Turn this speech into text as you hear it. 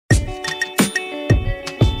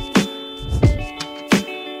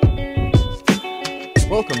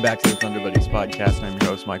Welcome back to the Thunder Buddies podcast. I'm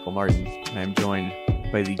your host, Michael Martin. I'm joined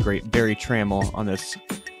by the great Barry Trammell on this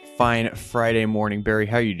fine Friday morning. Barry,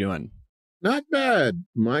 how are you doing? Not bad,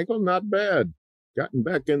 Michael, not bad. Gotten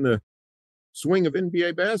back in the swing of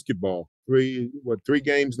NBA basketball. Three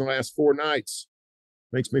games in the last 4 nights.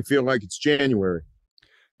 Makes me feel like it's January.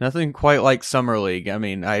 Nothing quite like Summer League. I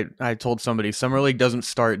mean, I told somebody Summer League doesn't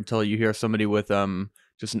start until you hear somebody with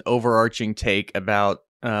just an overarching take about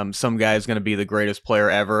some guy's going to be the greatest player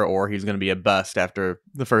ever, or he's going to be a bust after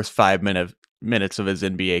the first 5 minutes of his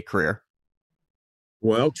NBA career.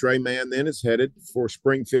 Well, Trey Mann then is headed for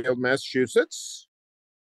Springfield, Massachusetts.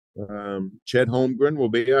 Chet Holmgren will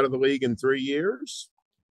be out of the league in 3 years.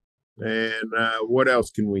 And what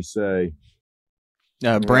else can we say?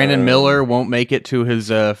 Brandon Miller won't make it to his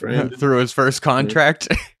through his first contract.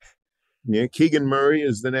 Yeah, Keegan Murray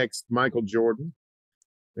is the next Michael Jordan.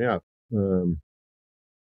 Yeah.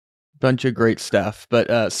 Bunch of great stuff.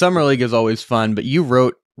 But Summer League is always fun. But you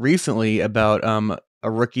wrote recently about a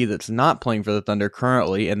rookie that's not playing for the Thunder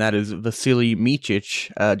currently, and that is Vasily Micic.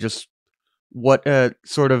 Just what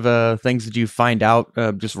sort of things did you find out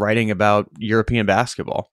just writing about European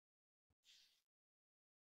basketball?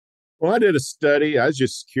 Well, I did a study. I was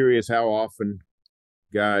just curious how often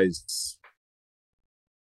guys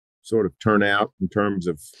sort of turn out in terms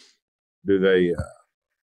of do they,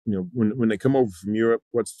 when they come over from Europe,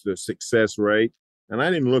 what's the success rate? And I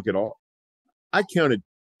didn't look at all. I counted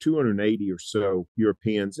 280 or so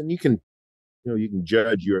Europeans, and you can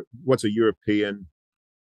judge what's a European.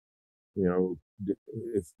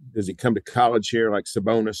 Does he come to college here like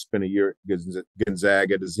Sabonis, spent a year at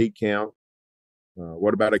Gonzaga? Does he count?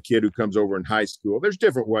 What about a kid who comes over in high school? There's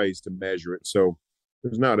different ways to measure it. So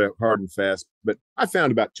there's not a hard and fast, but I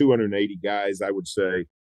found about 280 guys, I would say,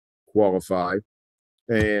 qualify.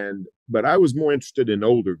 But I was more interested in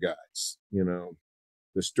older guys.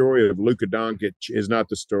 The story of Luka Doncic is not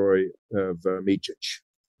the story of Micic.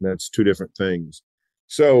 That's two different things.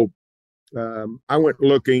 So I went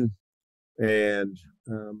looking, and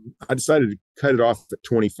I decided to cut it off at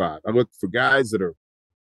 25. I looked for guys that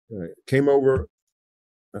came over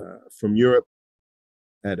from Europe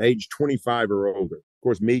at age 25 or older. Of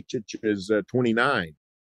course, Micic is 29.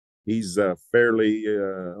 He's fairly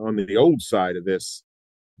on the old side of this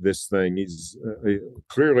thing. He's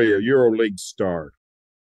clearly a EuroLeague star.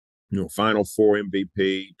 Final Four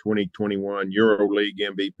MVP, 2021 EuroLeague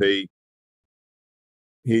MVP.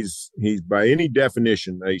 He's by any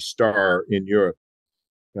definition a star in Europe.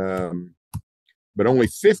 But only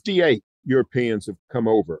 58 Europeans have come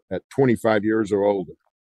over at 25 years or older.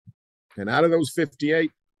 And out of those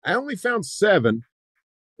 58, I only found 7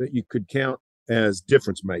 that you could count as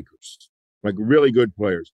difference makers, like really good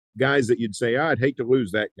players, guys that you'd say, I'd hate to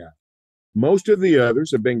lose that guy. Most of the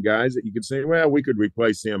others have been guys that you could say, well, we could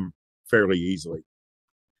replace him fairly easily.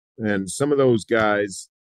 And some of those guys,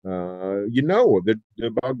 the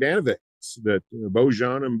Bogdanovics, that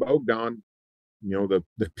Bojan and Bogdan, the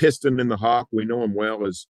Piston and the Hawk, we know them well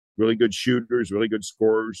as really good shooters, really good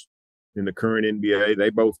scorers in the current NBA. They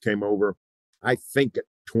both came over, I think, at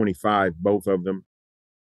 25, both of them.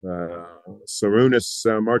 Sarunas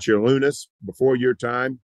Marciulionis, before your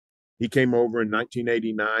time, he came over in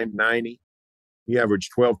 1989-90. He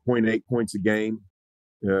averaged 12.8 points a game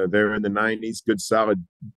there in the 90s. Good, solid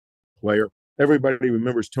player. Everybody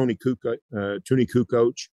remembers Tony Kukoc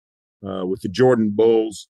with the Jordan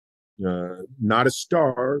Bulls. Not a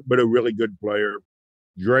star, but a really good player.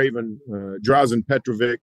 Drazen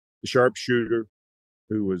Petrovic, the sharpshooter,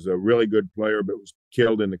 who was a really good player but was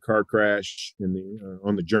killed in the car crash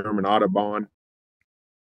on the German Autobahn.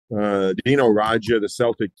 Dino Radja, the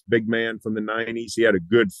Celtics big man from the 90s, he had a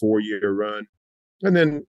good 4-year run. And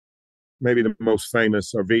then maybe the most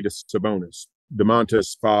famous, Arvydas Sabonis,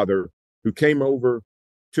 DeMontis' father, who came over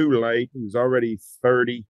too late. He was already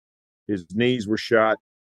 30. His knees were shot,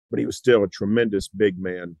 but he was still a tremendous big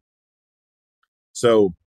man.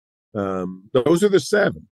 So those are the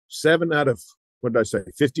 7. 7 out of, what did I say,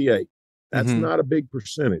 58. That's not a big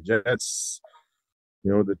percentage. That's,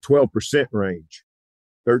 the 12% range,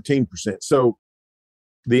 13%. So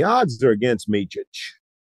the odds are against Micic.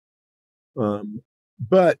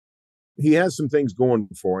 But he has some things going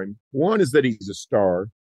for him. One is that he's a star.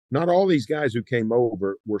 Not all these guys who came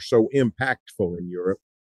over were so impactful in Europe.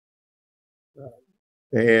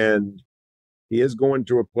 And he is going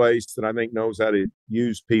to a place that I think knows how to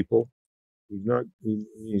use people. He's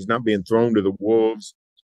not being thrown to the wolves.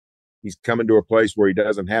 He's coming to a place where he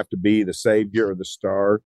doesn't have to be the savior or the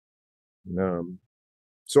star.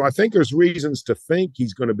 So I think there's reasons to think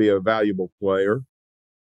he's going to be a valuable player.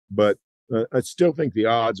 But I still think the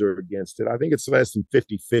odds are against it. I think it's less than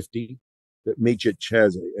 50-50 that Micic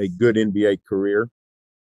has a good NBA career.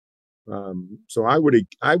 So I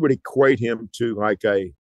would equate him to like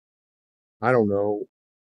a, I don't know,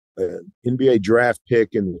 an NBA draft pick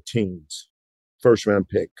in the teens, first round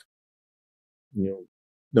pick, you know,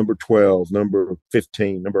 number 12, number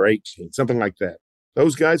 15, number 18, something like that.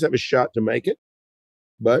 Those guys have a shot to make it,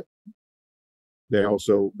 but they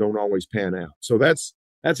also don't always pan out. So that's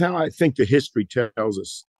how I think the history tells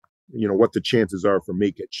us, what the chances are for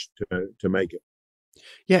Micic to make it.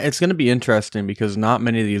 Yeah, it's going to be interesting because not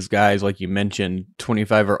many of these guys, like you mentioned,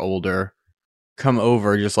 25 or older, come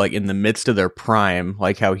over just like in the midst of their prime,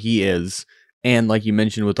 like how he is. And like you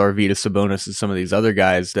mentioned with Arvydas Sabonis and some of these other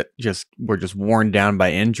guys that just were just worn down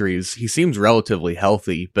by injuries, he seems relatively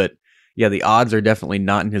healthy. But yeah, the odds are definitely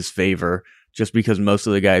not in his favor just because most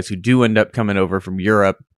of the guys who do end up coming over from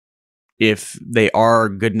Europe, if they are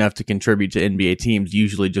good enough to contribute to NBA teams,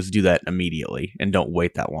 usually just do that immediately and don't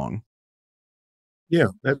wait that long. Yeah,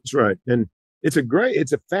 that's right. And it's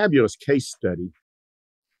a fabulous case study.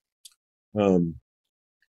 Um,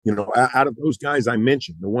 out of those guys I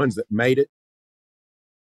mentioned, the ones that made it,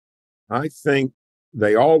 I think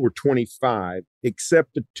they all were 25,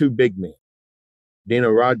 except the two big men. Dino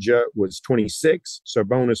Raja was 26,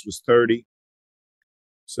 Sabonis was 30.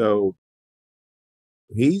 So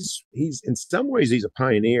he's in some ways he's a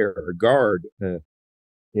pioneer, a guard.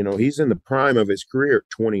 He's in the prime of his career at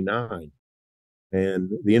 29, and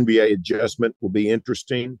the NBA adjustment will be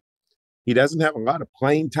interesting. He doesn't have a lot of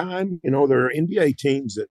playing time. There are NBA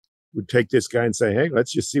teams that would take this guy and say, "Hey,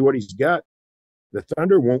 let's just see what he's got." The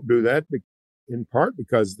Thunder won't do that, in part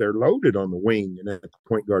because they're loaded on the wing and at the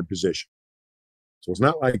point guard position. So it's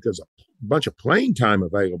not like there's a bunch of playing time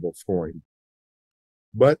available for him.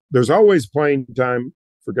 But there's always playing time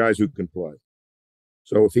for guys who can play.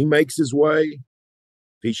 So if he makes his way,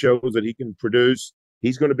 if he shows that he can produce,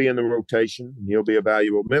 he's going to be in the rotation and he'll be a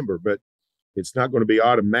valuable member. But it's not going to be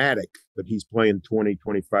automatic that he's playing 20,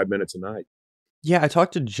 25 minutes a night. Yeah, I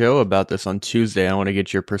talked to Joe about this on Tuesday. I want to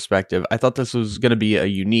get your perspective. I thought this was going to be a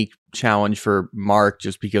unique challenge for Mark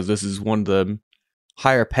just because this is one of the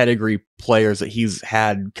higher pedigree players that he's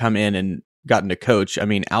had come in and gotten to coach. I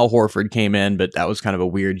mean, Al Horford came in, but that was kind of a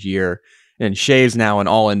weird year. And Shea's now an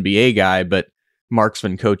all NBA guy, but Mark's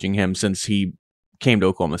been coaching him since he came to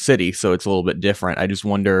Oklahoma City. So it's a little bit different. I just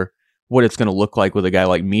wonder what it's going to look like with a guy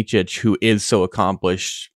like Micic, who is so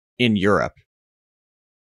accomplished in Europe.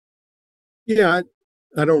 Yeah,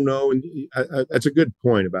 I don't know. And that's a good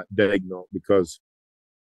point about Daigneault because,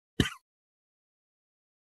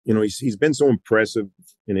 he's been so impressive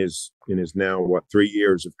in his now, 3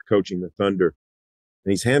 years of coaching the Thunder.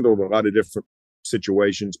 And he's handled a lot of different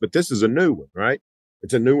situations, but this is a new one, right?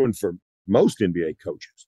 It's a new one for most NBA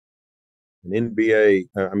coaches. A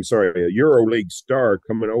Euro League star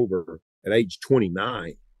coming over at age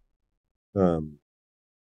 29.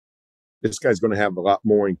 This guy's going to have a lot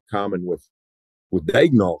more in common with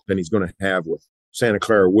Daigneault than he's going to have with Santa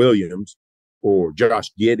Clara Williams or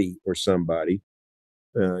Josh Giddey or somebody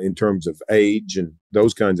in terms of age and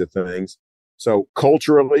those kinds of things. So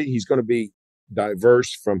culturally, he's going to be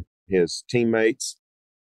diverse from his teammates.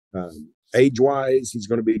 Age-wise, he's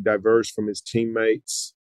going to be diverse from his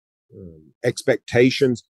teammates.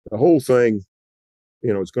 Expectations, the whole thing,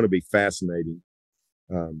 it's going to be fascinating.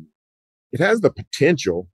 It has the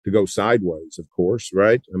potential to go sideways, of course,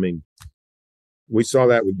 right? I mean, we saw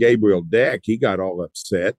that with Gabriel Deck. He got all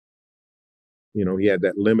upset. He had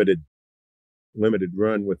that limited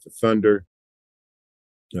run with the Thunder.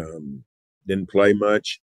 Didn't play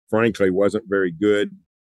much. Frankly, wasn't very good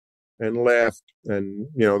and left. And,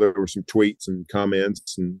 there were some tweets and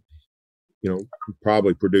comments and,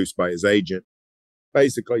 probably produced by his agent,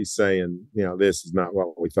 basically saying, this is not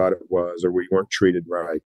what we thought it was, or we weren't treated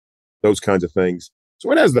right, those kinds of things.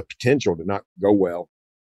 So it has the potential to not go well,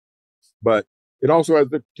 but it also has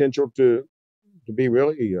the potential to be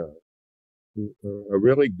really a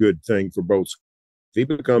really good thing for both. If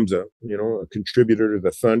he becomes a contributor to the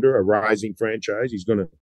Thunder, a rising franchise, he's going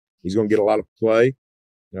to get a lot of play.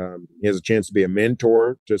 He has a chance to be a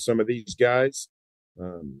mentor to some of these guys.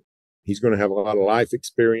 He's going to have a lot of life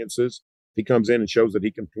experiences. If he comes in and shows that he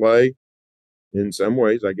can play, in some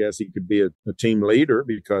ways, I guess he could be a team leader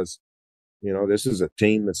because, this is a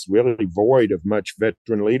team that's really void of much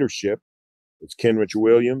veteran leadership. It's Kenrich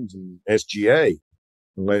Williams and SGA,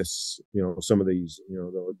 unless, some of these,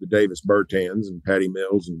 the Davis Bertans and Patty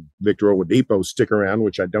Mills and Victor Oladipo stick around,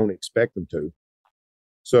 which I don't expect them to.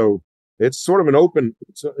 So it's sort of an open,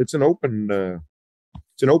 it's an open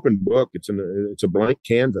book. It's a blank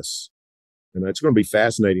canvas. and it's going to be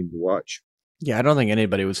fascinating to watch. Yeah, I don't think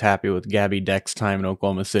anybody was happy with Gabby Deck's time in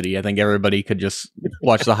Oklahoma City. I think everybody could just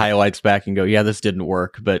watch the highlights back and go, yeah, this didn't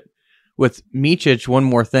work. But with Micic, one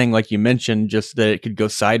more thing, like you mentioned, just that it could go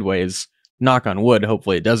sideways. Knock on wood,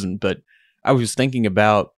 hopefully it doesn't. But I was thinking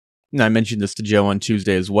about, and I mentioned this to Joe on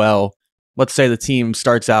Tuesday as well. Let's say the team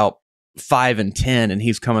starts out 5-10 and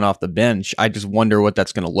he's coming off the bench. I just wonder what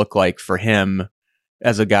that's going to look like for him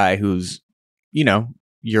as a guy who's, you know,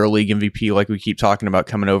 EuroLeague MVP, like we keep talking about,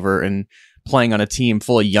 coming over and playing on a team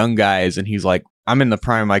full of young guys, and he's like, I'm in the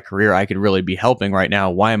prime of my career. I could really be helping right now.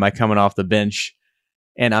 Why am I coming off the bench?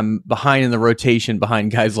 And I'm behind in the rotation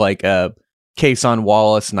behind guys like Kason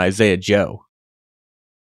Wallace and Isaiah Joe.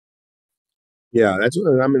 Yeah,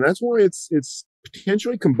 that's why it's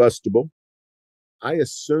potentially combustible. I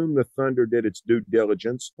assume the Thunder did its due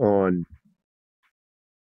diligence on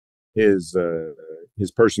his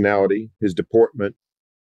personality, his deportment,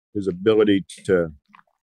 his ability to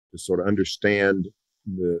sort of understand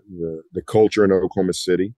the culture in Oklahoma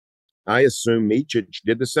City. I assume Micic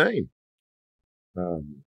did the same.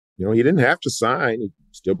 He didn't have to sign; he'd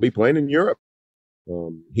still be playing in Europe.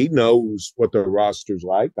 He knows what the roster's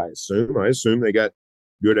like. I assume they got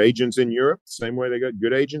good agents in Europe, the same way they got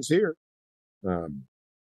good agents here.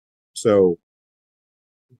 So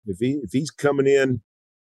if he's coming in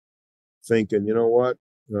thinking, you know what,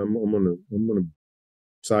 I'm gonna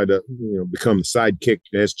side up, become the sidekick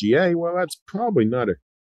to SGA. Well, that's probably not a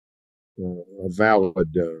valid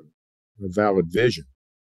vision.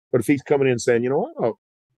 But if he's coming in saying, you know what,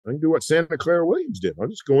 I can do what Santa Clara Williams did. I'll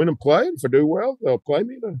just go in and play. If I do well, they'll play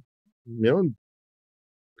me to, and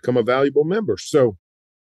become a valuable member. So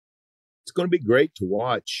it's going to be great to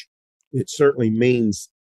watch. It certainly means,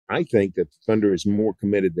 I think, that the Thunder is more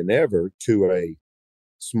committed than ever to a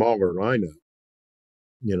smaller lineup,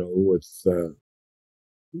 with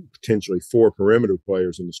potentially 4 perimeter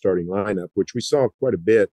players in the starting lineup, which we saw quite a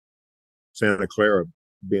bit. Santa Clara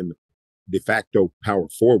being the de facto power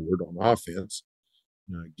forward on offense,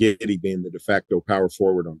 Giddey being the de facto power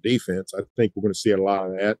forward on defense. I think we're going to see a lot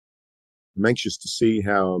of that. I'm anxious to see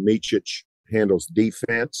how Micic handles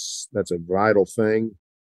defense. That's a vital thing.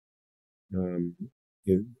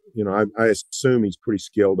 I assume he's pretty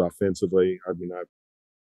skilled offensively.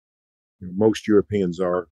 Most Europeans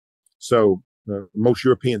are. So most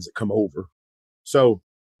Europeans that come over. So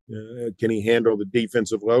can he handle the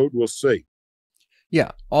defensive load? We'll see.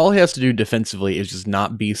 Yeah, all he has to do defensively is just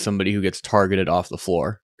not be somebody who gets targeted off the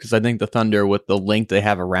floor. Because I think the Thunder, with the length they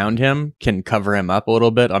have around him, can cover him up a little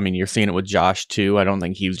bit. I mean, you're seeing it with Josh, too. I don't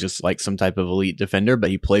think he's just like some type of elite defender, but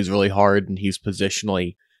he plays really hard and he's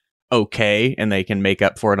positionally okay, and they can make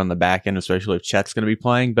up for it on the back end, especially if Chet's going to be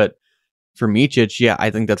playing. But for Micic, yeah, I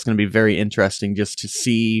think that's going to be very interesting just to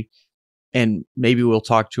see. And maybe we'll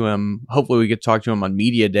talk to him. Hopefully we get to talk to him on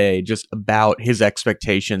media day just about his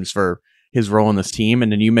expectations for his role in this team. And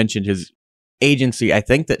then you mentioned his agency. I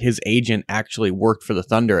think that his agent actually worked for the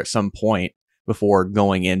Thunder at some point before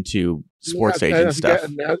going into sports agent stuff.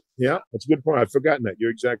 Yeah, that's a good point. I've forgotten that.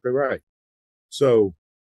 You're exactly right. So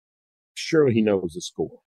surely he knows the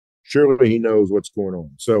score. Surely he knows what's going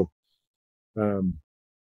on. So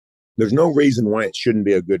there's no reason why it shouldn't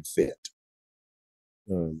be a good fit.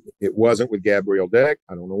 It wasn't with Gabriel Deck.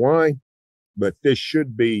 I don't know why, but this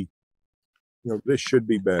should be,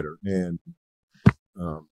 better. And,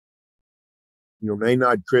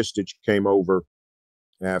 Nenad Kristic came over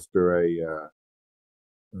after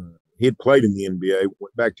he had played in the NBA,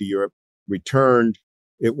 went back to Europe, returned.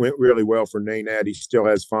 It went really well for Nenad. He still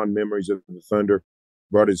has fond memories of the Thunder.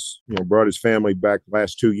 Brought his family back the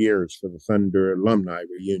last 2 years for the Thunder alumni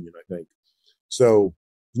reunion, I think. So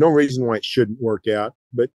there's no reason why it shouldn't work out,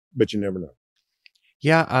 but you never know.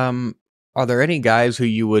 Yeah. Are there any guys who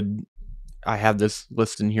you would? I have this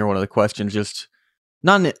list in here. One of the questions, just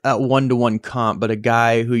not a 1-to-1 comp, but a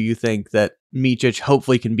guy who you think that Micic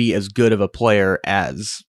hopefully can be as good of a player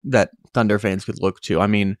as that Thunder fans could look to. I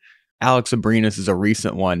mean, Alex Abrinas is a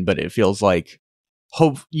recent one, but it feels like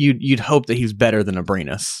you'd hope that he's better than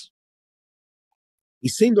Abrinas. He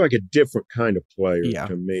seemed like a different kind of player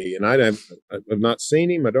to me, and I've not seen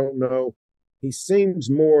him. I don't know. He seems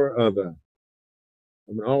more of an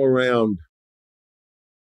all-around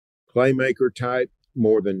playmaker type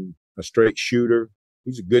more than a straight shooter.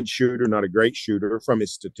 He's a good shooter, not a great shooter from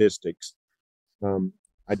his statistics.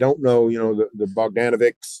 I don't know, the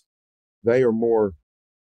Bogdanovics, they are more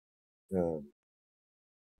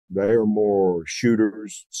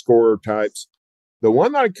shooters, scorer types. The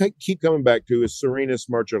one that I keep coming back to is Serenas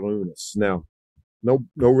Marciulionis. Now,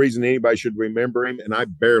 no reason anybody should remember him, and I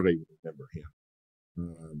barely remember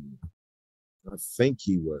him. I think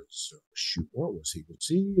he was, shoot, what was he? Was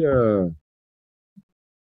he,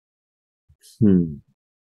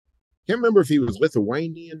 can't remember if he was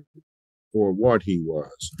Lithuanian or what he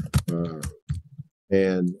was. Uh,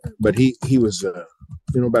 but he was,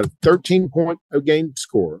 about a 13-point a game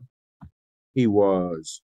scorer. He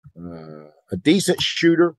was a decent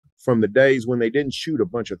shooter from the days when they didn't shoot a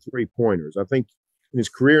bunch of 3-pointers. I think in his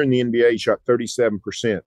career in the NBA, he shot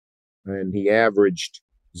 37%, and he averaged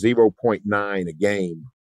 0.9 a game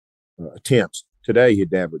attempts. Today,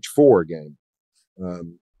 he'd average 4 a game.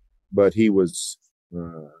 But he was,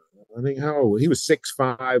 I think, how old? He was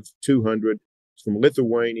 6'5", 200. He's from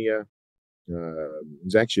Lithuania.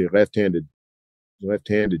 He's actually a left-handed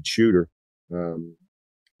shooter.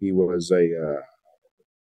 He was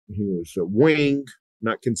a wing,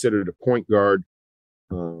 not considered a point guard,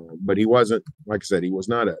 but he wasn't, like I said, he was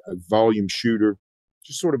not a volume shooter,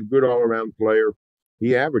 just sort of a good all-around player.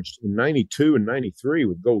 He averaged in 92 and 93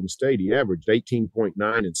 with Golden State, he averaged 18.9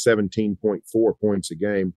 and 17.4 points a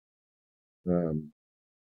game.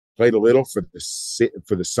 Played a little for the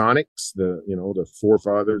Sonics, the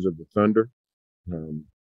forefathers of the Thunder.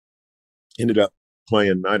 Ended up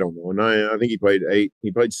playing, I don't know, and I think he played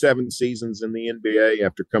 7 seasons in the NBA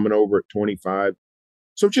after coming over at 25.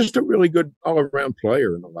 So just a really good all-around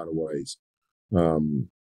player in a lot of ways.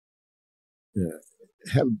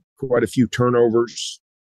 Had quite a few turnovers.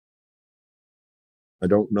 I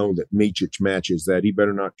don't know that Micic matches that. He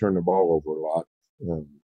better not turn the ball over a lot.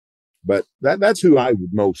 But that's who I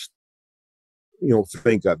would most,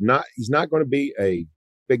 think of. He's not going to be a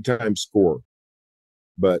big-time scorer,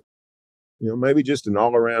 but maybe just an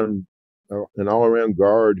all-around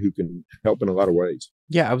guard who can help in a lot of ways.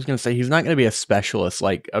 Yeah, I was going to say he's not going to be a specialist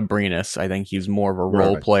like Abrinas. I think he's more of a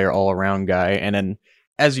role player, all-around guy. And then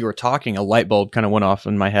as you were talking, a light bulb kind of went off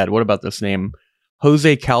in my head. What about this name?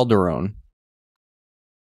 Jose Calderon.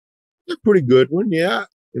 A pretty good one, yeah.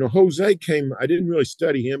 Jose I didn't really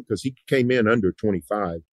study him because he came in under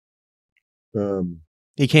 25.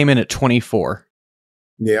 He came in at 24.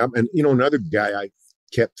 Yeah, and another guy I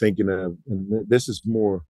kept thinking of, and this is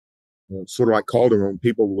more sort of like Calderon.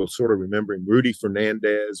 People will sort of remember him, Rudy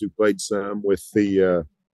Fernandez, who played some with the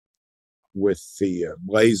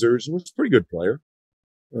Blazers, and was a pretty good player.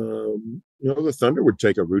 The Thunder would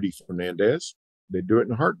take a Rudy Fernandez; they'd do it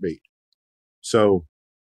in a heartbeat. So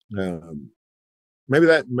maybe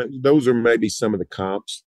those are maybe some of the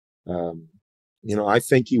comps. I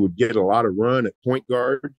think he would get a lot of run at point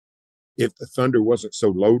guard if the Thunder wasn't so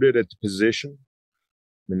loaded at the position.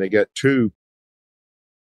 I mean, they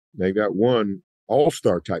got one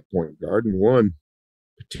all-star type point guard and one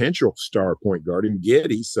potential star point guard in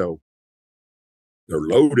Giddey. So they're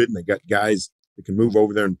loaded, and they got guys that can move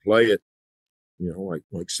over there and play it,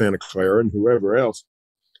 like Santa Clara and whoever else.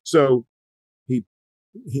 So he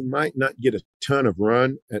might not get a ton of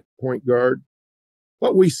run at point guard.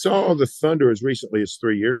 But we saw the Thunder as recently as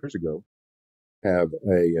 3 years ago have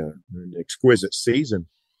an exquisite season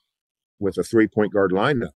with a 3-point guard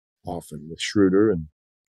lineup, often with Schroeder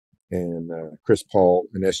and Chris Paul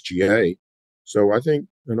and SGA. So I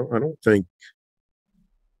don't think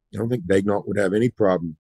Daignault would have any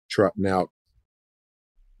problem trotting out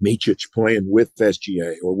Micic playing with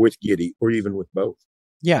SGA or with Giddey or even with both.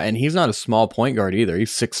 Yeah, and he's not a small point guard either.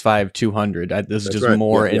 He's 6'5", 200. This is That's just right.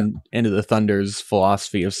 more into the Thunder's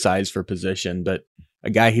philosophy of size for position. But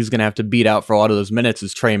a guy he's going to have to beat out for a lot of those minutes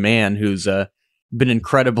is Trey Mann, who's been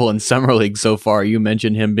incredible in Summer League so far. You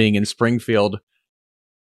mentioned him being in Springfield.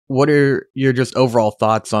 What are your just overall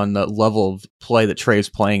thoughts on the level of play that Trey's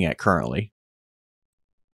playing at currently?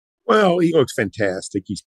 Well, he looks fantastic.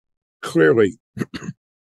 He's clearly the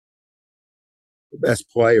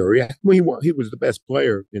best player. Yeah, he was the best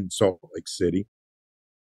player in Salt Lake City.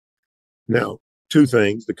 Now, 2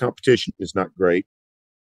 things. The competition is not great.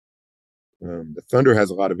 The Thunder has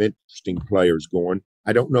a lot of interesting players going.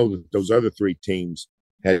 I don't know that those other 3 teams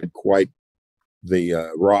had quite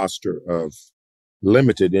the roster of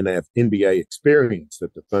limited NBA experience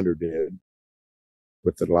that the Thunder did,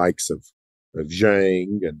 with the likes of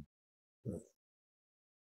Zhang and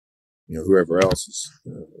whoever else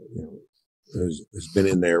has been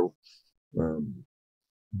in there.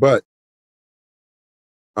 But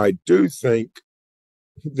I do think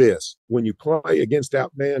this: when you play against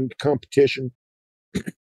outmanned competition,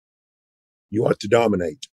 you ought to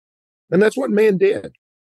dominate, and that's what Mann did.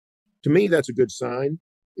 To me, that's a good sign.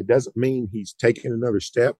 It doesn't mean he's taking another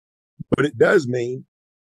step, but it does mean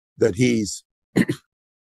that he's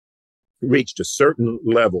reached a certain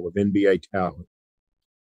level of NBA talent.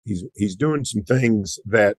 He's doing some things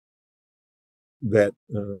that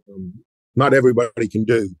not everybody can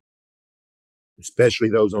do. especially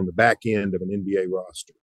those on the back end of an NBA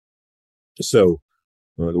roster. So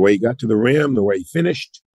the way he got to the rim, the way he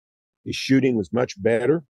finished, his shooting was much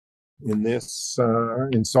better in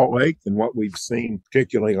in Salt Lake than what we've seen,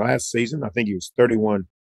 particularly last season. I think he was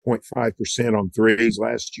 31.5% on threes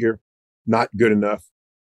last year. Not good enough.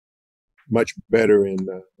 Much better in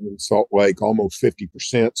Salt Lake, almost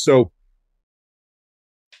 50%. So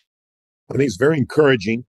I think it's very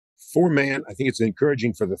encouraging for Mann. I think it's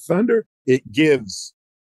encouraging for the Thunder. It gives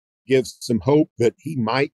some hope that he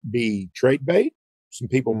might be trade bait. Some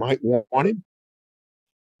people might want him.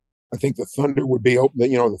 I think the Thunder would be open.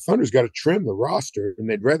 The Thunder's got to trim the roster, and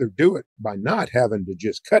they'd rather do it by not having to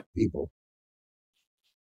just cut people.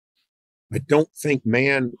 I don't think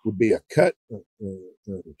Mann would be a cut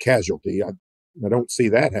casualty. I don't see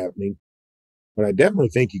that happening, but I definitely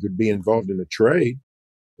think he could be involved in a trade.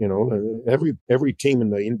 Every team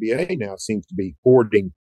in the NBA now seems to be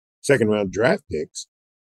hoarding second-round draft picks.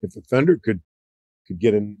 If the Thunder could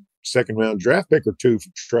get a second-round draft pick or two for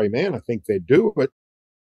Trey Mann, I think they'd do it.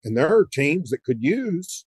 And there are teams that could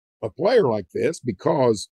use a player like this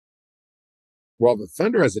because, while the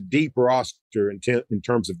Thunder has a deep roster in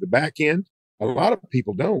terms of the back end, a lot of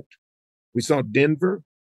people don't. We saw Denver,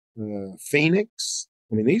 Phoenix.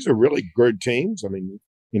 I mean, these are really good teams. I mean,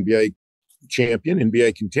 NBA champion,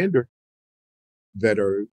 NBA contender that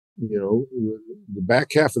are, the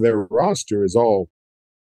back half of their roster is all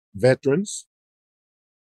veterans,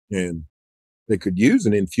 and they could use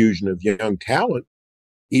an infusion of young talent,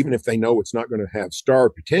 even if they know it's not going to have star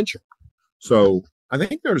potential. So I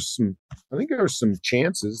think there's some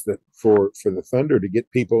chances that for the Thunder to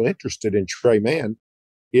get people interested in Trey Mann,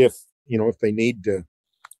 if they need to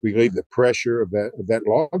relieve the pressure of that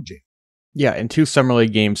logjam. Yeah, in 2 summer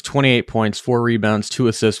league games, 28 points, 4 rebounds, 2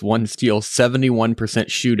 assists, 1 steal, 71%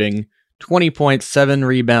 shooting, 20 points, 7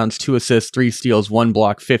 rebounds, 2 assists, 3 steals, 1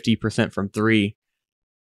 block, 50% from 3.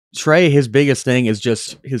 Trey, his biggest thing is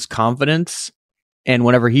just his confidence. And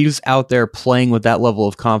whenever he's out there playing with that level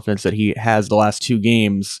of confidence that he has the last 2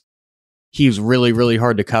 games, he's really, really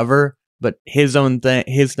hard to cover. But his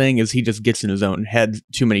thing is he just gets in his own head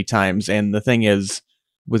too many times. And the thing is,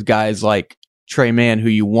 with guys like Trey Mann, who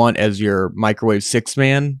you want as your microwave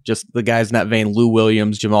 6-man, just the guys in that vein, Lou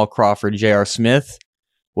Williams, Jamal Crawford, J.R. Smith,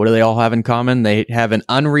 what do they all have in common? They have an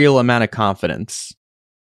unreal amount of confidence.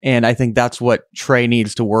 And I think that's what Trey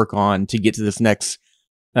needs to work on to get to this next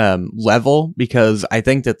level, because I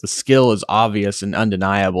think that the skill is obvious and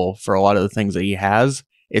undeniable for a lot of the things that he has.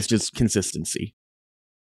 It's just consistency.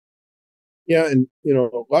 Yeah, and a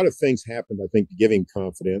lot of things happened, I think, to give him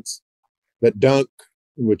confidence. That dunk,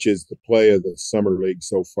 which is the play of the summer league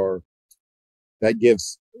so far, that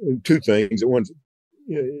gives 2 things.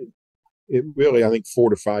 It really, I think,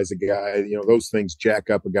 fortifies a guy. Those things jack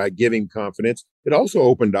up a guy, give him confidence. It also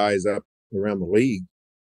opened eyes up around the league,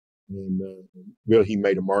 and really he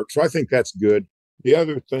made a mark. So I think that's good. The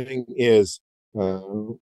other thing is,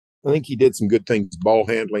 I think he did some good things ball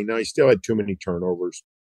handling. Now, he still had too many turnovers.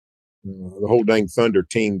 The whole dang Thunder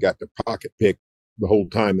team got the pocket pick the whole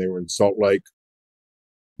time they were in Salt Lake.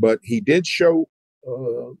 But he did show,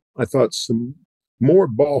 I thought, some more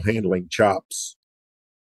ball handling chops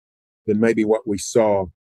than maybe what we saw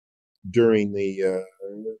during the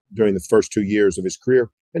first 2 years of his career.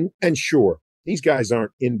 And sure, these guys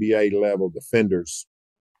aren't NBA level defenders.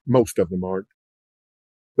 Most of them aren't.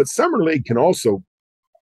 But summer league can also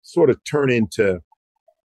sort of turn into,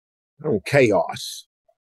 chaos.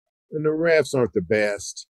 And the refs aren't the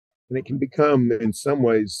best. And it can become, in some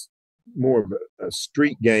ways, more of a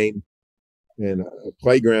street game and a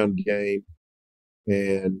playground game.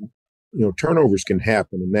 And, turnovers can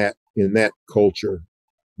happen in that culture,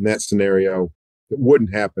 in that scenario, that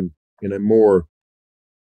wouldn't happen in a more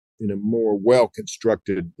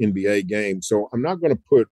well-constructed NBA game. So I'm not going to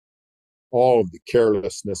put all of the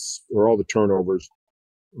carelessness or all the turnovers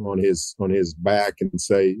on his back and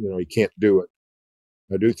say, he can't do it.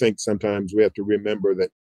 I do think sometimes we have to remember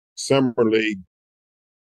that summer league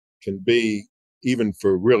can be, even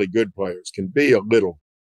for really good players, can be a little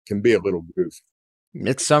goofy.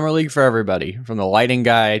 It's summer league for everybody, from the lighting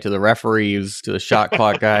guy to the referees to the shot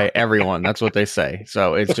clock guy, everyone. That's what they say.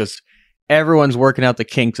 So it's just everyone's working out the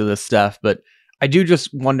kinks of this stuff. But I do just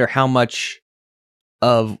wonder how much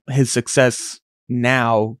of his success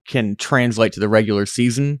now can translate to the regular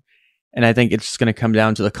season. And I think it's just going to come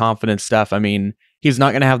down to the confidence stuff. I mean, he's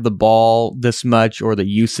not going to have the ball this much or the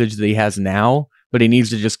usage that he has now, but he needs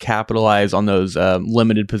to just capitalize on those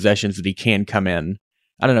limited possessions that he can come in.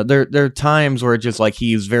 I don't know. There are times where it's just like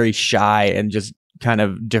he's very shy and just kind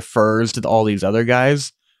of defers to all these other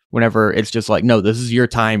guys. whenever it's just like, no, this is your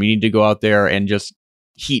time. You need to go out there and just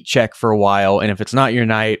heat check for a while. And if it's not your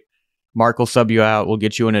night, Mark will sub you out. We'll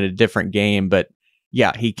get you in at a different game. But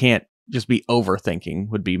yeah, he can't just be overthinking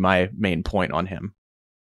would be my main point on him.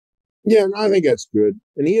 Yeah, I think that's good.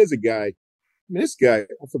 And he is a guy. I mean, this guy,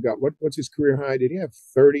 I forgot what's his career high. Did he have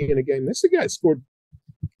 30 in a game? This guy scored.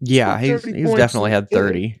 Yeah, he's definitely had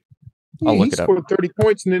 30. I'll look it up. He scored 30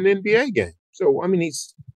 points in an NBA game. So I mean,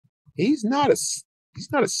 he's not a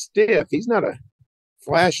stiff. He's not a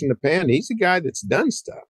flash in the pan. He's a guy that's done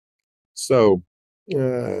stuff. So he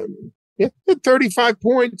had 35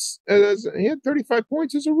 points. He had 35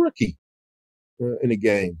 points as a rookie in a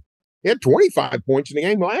game. He had 25 points in the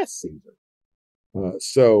game last season.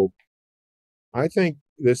 So I think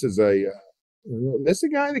this is a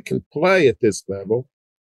guy that can play at this level.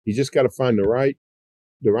 You just got to find the right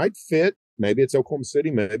fit. Maybe it's Oklahoma City,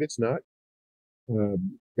 maybe it's not.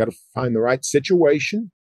 Got to find the right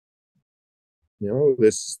situation.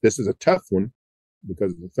 This is a tough one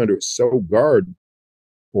because the Thunder is so guard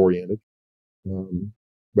oriented.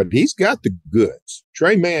 But he's got the goods.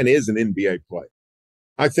 Trey Mann is an NBA player.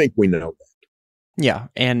 I think we know that. Yeah,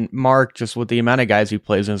 and Mark, just with the amount of guys he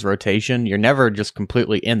plays in his rotation, you're never just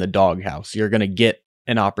completely in the doghouse. You're going to get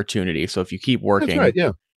an opportunity. So if you keep working, right,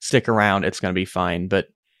 yeah. Stick around, it's going to be fine. But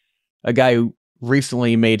a guy who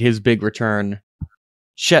recently made his big return,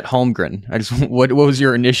 Chet Holmgren. What was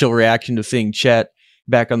your initial reaction to seeing Chet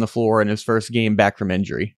back on the floor in his first game back from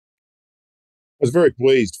injury? I was very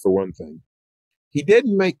pleased for one thing. He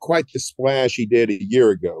didn't make quite the splash he did a year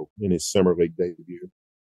ago in his summer league debut.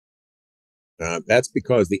 That's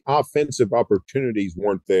because the offensive opportunities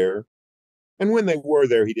weren't there. And when they were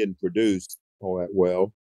there, he didn't produce all that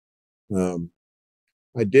well.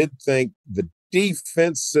 I did think the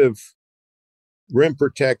defensive rim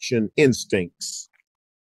protection instincts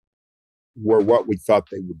were what we thought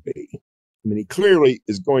they would be. I mean, he clearly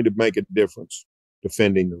is going to make a difference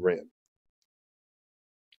defending the rim.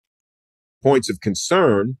 Points of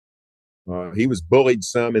concern, he was bullied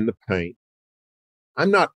some in the paint.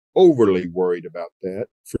 I'm not overly worried about that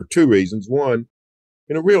for two reasons. One,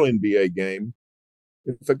 in a real NBA game,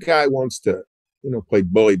 if a guy wants to, play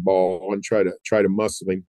bully ball and try to muscle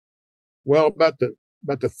him, well, about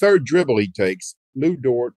the third dribble he takes, Lou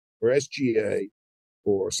Dort or SGA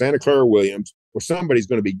or Santa Clara Williams or somebody's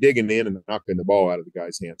going to be digging in and knocking the ball out of the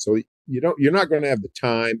guy's hand. So you're not going to have the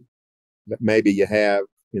time that maybe you have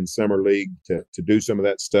in summer league to do some of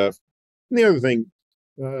that stuff. And the other thing,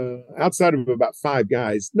 outside of about five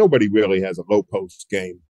guys, nobody really has a low post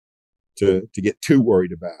game to get too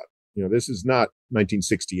worried about. This is not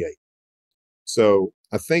 1968. So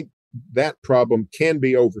I think that problem can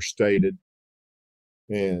be overstated.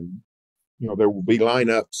 And, there will be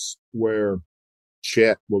lineups where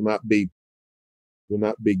Chet will not be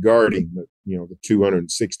guarding the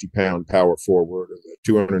 260-pound power forward or the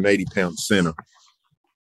 280-pound center.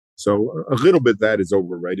 So a little bit that is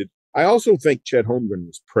overrated. I also think Chet Holmgren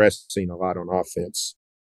was pressing a lot on offense.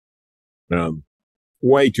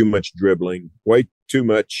 Way too much dribbling, way too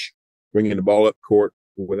much bringing the ball up court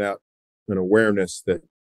without an awareness that,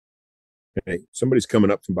 hey, somebody's coming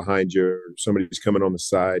up from behind you or somebody's coming on the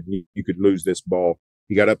side. And you could lose this ball.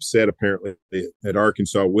 He got upset apparently at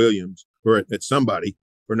Arkansas Williams or at somebody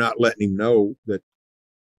for not letting him know that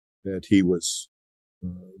he was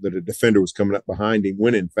that a defender was coming up behind him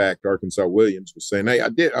when in fact Arkansas Williams was saying, hey,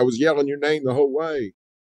 I was yelling your name the whole way.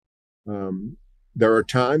 There are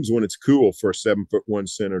times when it's cool for a 7'1"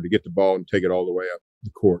 center to get the ball and take it all the way up the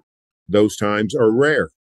court. Those times are rare.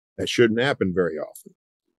 That shouldn't happen very often.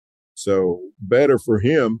 So better for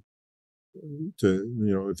him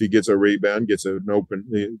to, if he gets a rebound, gets a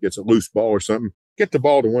loose ball or something, get the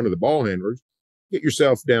ball to one of the ball handlers, get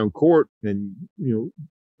yourself down court, and,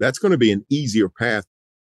 that's going to be an easier path,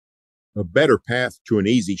 a better path to an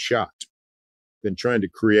easy shot than trying to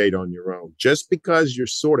create on your own. Just because you're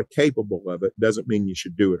sort of capable of it doesn't mean you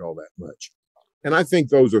should do it all that much. And I think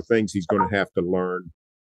those are things he's going to have to learn.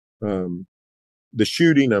 The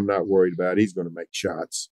shooting, I'm not worried about. He's going to make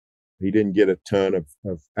shots. He didn't get a ton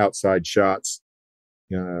of outside shots.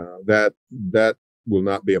 That will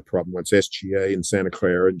not be a problem once SGA and Santa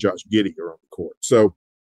Clara and Josh Giddey are on the court. So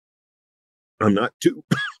I'm not too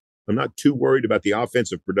worried about the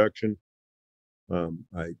offensive production.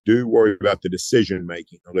 I do worry about the decision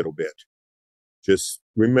making a little bit. Just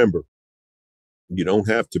remember, you don't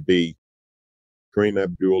have to be Kareem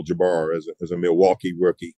Abdul-Jabbar as a Milwaukee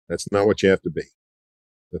rookie. That's not what you have to be.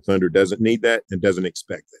 The Thunder doesn't need that and doesn't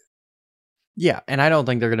expect that. Yeah, and I don't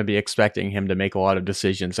think they're going to be expecting him to make a lot of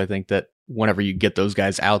decisions. I think that whenever you get those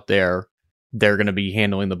guys out there, they're going to be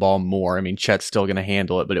handling the ball more. I mean, Chet's still going to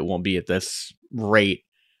handle it, but it won't be at this rate.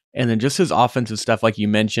 And then just his offensive stuff, like you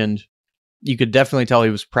mentioned, you could definitely tell he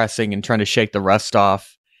was pressing and trying to shake the rust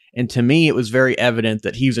off. And to me, it was very evident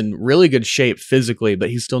that he's in really good shape physically, but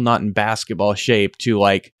he's still not in basketball shape to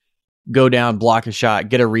like go down, block a shot,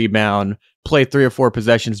 get a rebound, play 3 or 4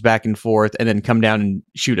 possessions back and forth, and then come down and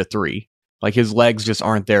shoot a 3. Like his legs just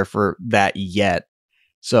aren't there for that yet.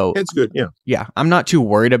 So It's good. Yeah. Yeah, I'm not too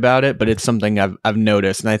worried about it, but it's something I've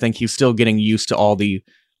noticed, and I think he's still getting used to all the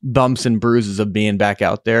bumps and bruises of being back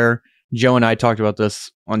out there. Joe and I talked about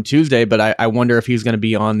this on Tuesday, but I wonder if he's going to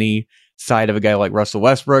be on the side of a guy like Russell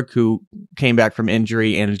Westbrook, who came back from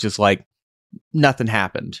injury and is just like nothing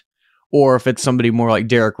happened, or if it's somebody more like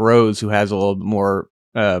Derrick Rose, who has a little bit more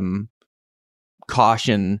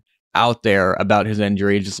caution out there about his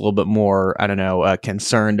injury, just a little bit more, I don't know,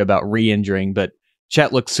 concerned about re-injuring. But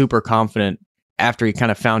Chet looked super confident after he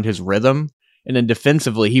kind of found his rhythm. And then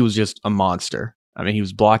defensively, he was just a monster. I mean, he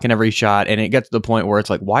was blocking every shot, and it gets to the point where it's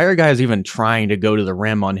like, why are guys even trying to go to the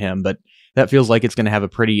rim on him? But that feels like it's going to have a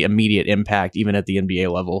pretty immediate impact, even at the NBA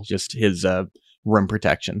level, just his rim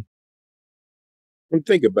protection. And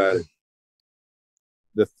think about it.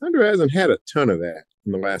 The Thunder hasn't had a ton of that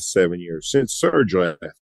in the last 7 years since Serge left.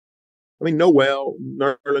 I mean,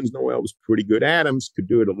 Nerlens Noel was pretty good. Adams could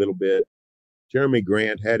do it a little bit. Jeremy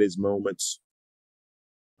Grant had his moments.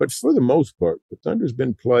 But for the most part, the Thunder's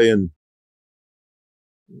been playing,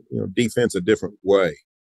 defense a different way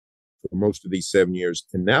for most of these 7 years.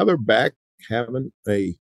 And now they're back having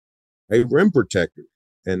a rim protector.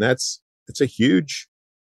 And it's a huge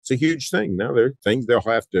thing. Now there are things they'll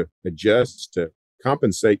have to adjust to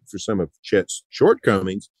compensate for some of Chet's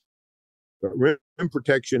shortcomings. But rim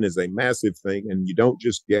protection is a massive thing, and you don't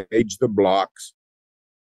just gauge the blocks.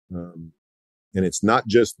 And it's not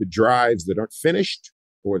just the drives that aren't finished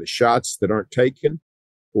or the shots that aren't taken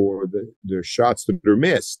or the shots that are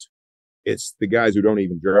missed. It's the guys who don't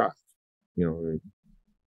even drive.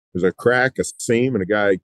 There's a crack, a seam, and a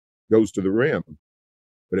guy goes to the rim.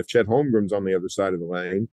 But if Chet Holmgren's on the other side of the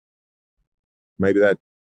lane, maybe that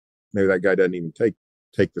guy doesn't even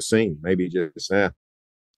take the seam. Maybe just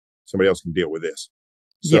somebody else can deal with this.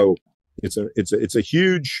 So yeah. It's a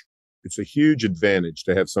huge advantage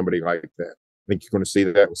to have somebody like that. I think you're going to see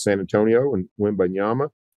that with San Antonio and Wembanyama.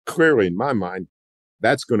 Clearly, in my mind,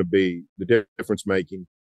 that's going to be the difference making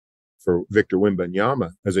for Victor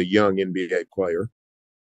Wembanyama as a young NBA player.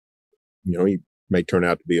 He may turn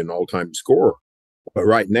out to be an all-time scorer, but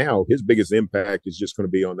right now his biggest impact is just going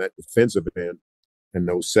to be on that defensive end and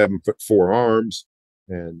those 7'4" arms.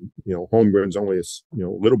 And Holmgren's only a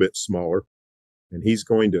little bit smaller, and he's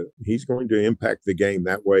going to impact the game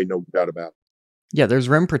that way, no doubt about it. Yeah, there's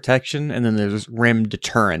rim protection, and then there's rim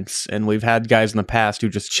deterrence. And we've had guys in the past who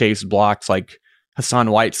just chase blocks, like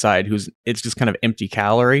Hassan Whiteside, it's just kind of empty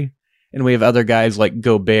calorie. And we have other guys like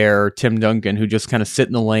Gobert, Tim Duncan, who just kind of sit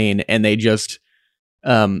in the lane, and they just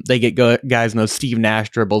they get guys in those Steve Nash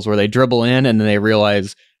dribbles where they dribble in and then they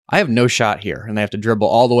realize, I have no shot here, and they have to dribble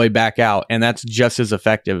all the way back out, and that's just as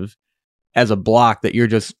effective as a block that you're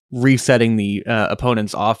just resetting the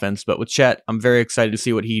opponent's offense. But with Chet, I'm very excited to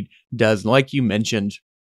see what he does. And like you mentioned,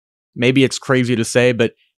 maybe it's crazy to say,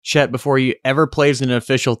 but Chet, before he ever plays in an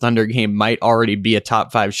official Thunder game, might already be a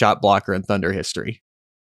top 5 shot blocker in Thunder history,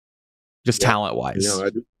 just talent-wise. I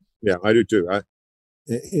do too.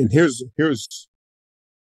 And here's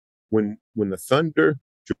when the Thunder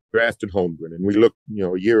drafted Holmgren, and we looked,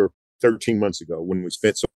 a year, 13 months ago, when we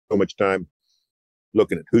spent so much time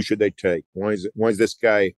looking at who should they take. Why is this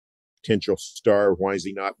guy potential star? Why is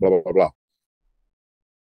he not? Blah, blah, blah, blah.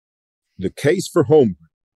 The case for Holmgren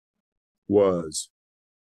was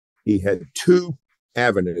he had 2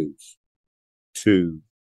 avenues to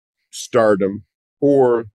stardom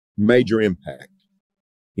or major impact.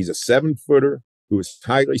 He's a 7-footer who is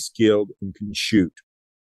highly skilled and can shoot,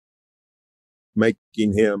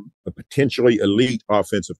 making him a potentially elite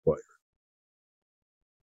offensive player.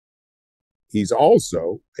 He's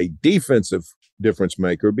also a defensive difference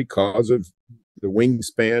maker because of the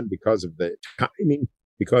wingspan, because of the timing,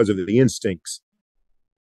 because of the instincts.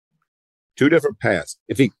 2 different paths.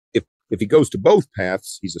 If he goes to both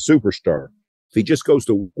paths, he's a superstar. If he just goes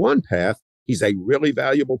to one path, he's a really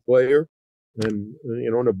valuable player and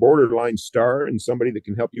on a borderline star and somebody that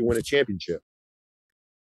can help you win a championship.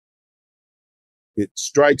 It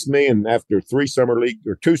strikes me, and after 2 summer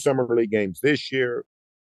league games this year,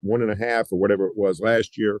 1.5 or whatever it was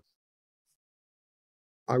last year,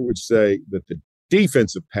 I would say that the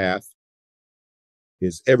defensive path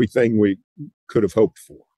is everything we could have hoped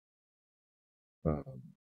for.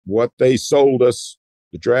 What they sold us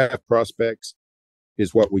The draft prospects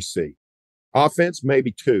is what we see. Offense,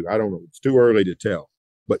 maybe two. I don't know. It's too early to tell.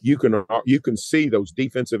 But you can see those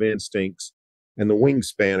defensive instincts, and the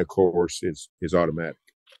wingspan, of course, is automatic.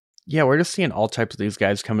 Yeah, we're just seeing all types of these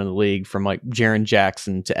guys come in the league, from like Jaren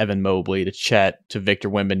Jackson to Evan Mobley to Chet to Victor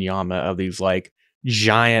Wembanyama, of these like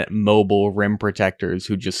giant mobile rim protectors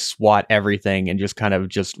who just swat everything and just kind of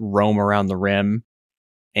just roam around the rim.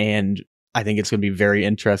 And I think it's going to be very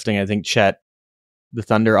interesting. I think Chet, the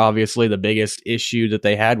Thunder, obviously the biggest issue that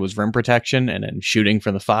they had was rim protection and then shooting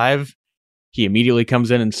from the five. He immediately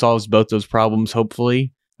comes in and solves both those problems,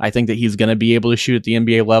 hopefully. I think that he's going to be able to shoot at the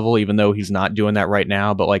NBA level, even though he's not doing that right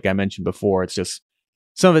now. But like I mentioned before, it's just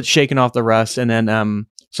some of it's shaking off the rust. And then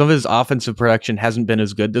some of his offensive production hasn't been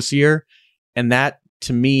as good this year. And that,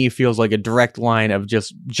 to me, feels like a direct line of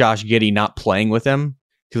just Josh Giddey not playing with him.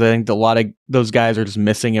 Because I think a lot of those guys are just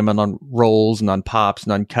missing him on rolls and on pops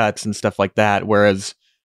and on cuts and stuff like that. Whereas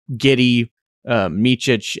Giddey,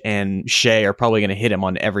 Micic, and Shea are probably going to hit him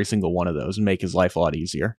on every single one of those and make his life a lot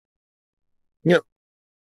easier. Yeah.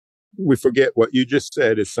 We forget what you just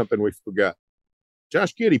said is something we forgot.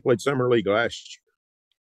 Josh Giddey played Summer League last year.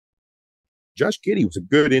 Josh Giddey was a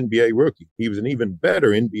good NBA rookie. He was an even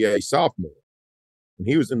better NBA sophomore. And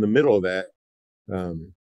he was in the middle of that.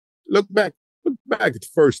 Look back at the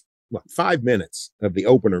first 5 minutes of the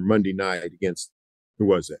opener Monday night against, who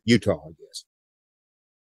was that? Utah, I guess.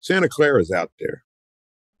 Santa Clara's out there.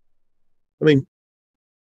 I mean,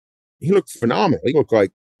 he looked phenomenal. He looked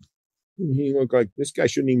like this guy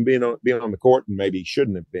shouldn't even be on the court, and maybe he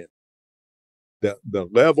shouldn't have been. The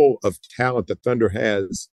level of talent the Thunder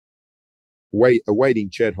has awaiting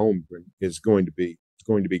Chet Holmgren is going to be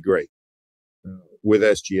great. With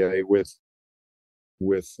SGA,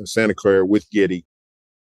 with Santa Clara, with Giddey.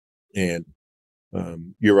 And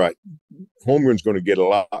you're right. Holmgren's going to get a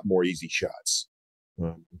lot more easy shots.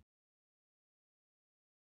 I'm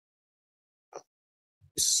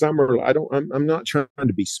not trying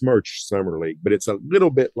to besmirch Summer League, but it's a little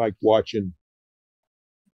bit like watching,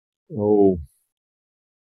 a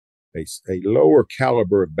lower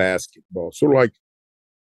caliber of basketball. Sort of like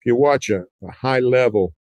if you watch a high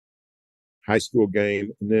level high school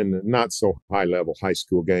game and then a not so high level high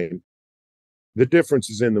school game, the difference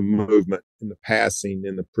is in the movement, in the passing,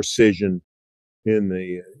 in the precision, in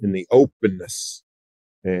the openness.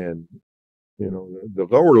 And the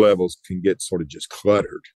lower levels can get sort of just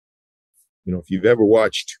cluttered. If you've ever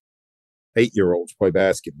watched 8-year-olds play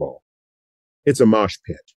basketball, it's a mosh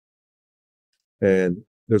pit. And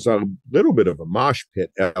there's a little bit of a mosh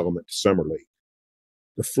pit element to Summer League.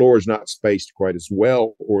 The floor is not spaced quite as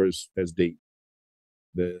well or as deep.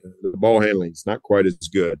 The ball handling is not quite as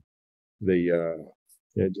good.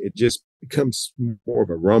 It just becomes more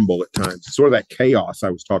of a rumble at times. It's sort of that chaos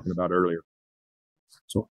I was talking about earlier.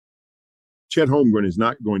 So Chet Holmgren is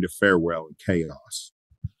not going to fare well in chaos.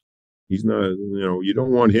 He's not, you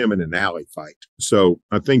don't want him in an alley fight. So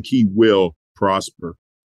I think he will prosper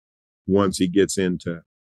once he gets into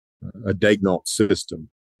a Daignault system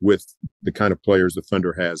with the kind of players the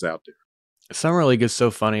Thunder has out there. Summer League is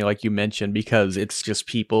so funny, like you mentioned, because it's just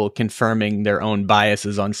people confirming their own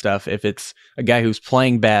biases on stuff. If it's a guy who's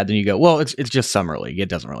playing bad, then you go, well, it's just Summer League. It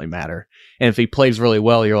doesn't really matter. And if he plays really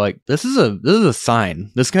well, you're like, this is a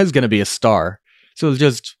sign. This guy's going to be a star. So it's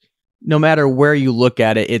just, no matter where you look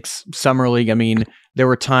at it, it's Summer League. I mean, there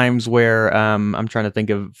were times where I'm trying to think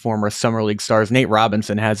of former Summer League stars. Nate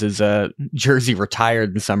Robinson has his jersey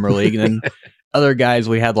retired in Summer League. And then other guys,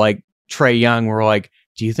 we had like Trae Young, were like,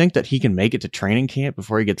 do you think that he can make it to training camp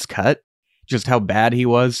before he gets cut? Just how bad he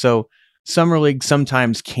was. So Summer League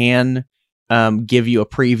sometimes can give you a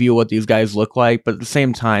preview of what these guys look like. But at the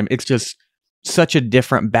same time, it's just such a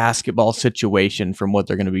different basketball situation from what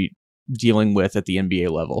they're going to be dealing with at the NBA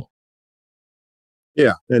level.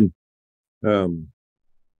 Yeah. And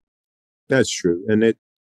that's true. And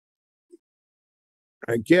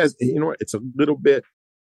I guess, it's a little bit,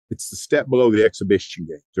 it's the step below the exhibition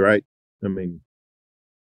games, right? I mean,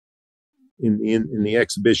 in the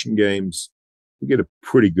exhibition games, we get a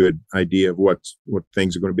pretty good idea of what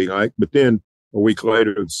things are going to be like. But then a week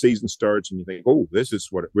later, the season starts and you think, oh, this is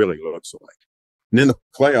what it really looks like. And then the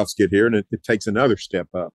playoffs get here and it takes another step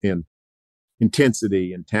up in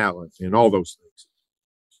intensity and talent and all those things.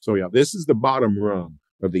 So, yeah, this is the bottom rung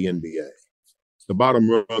of the NBA. It's the bottom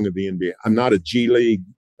rung of the NBA. I'm not a G League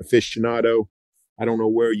aficionado. I don't know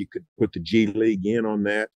where you could put the G League in on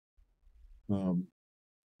that.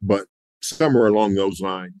 But somewhere along those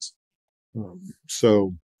lines.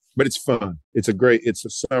 But it's fun. It's a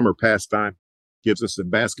summer pastime. Gives us a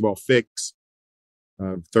basketball fix.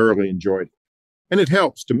 Thoroughly enjoyed it. And it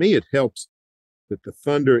helps. To me, it helps that the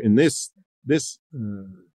Thunder in this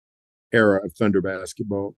era of Thunder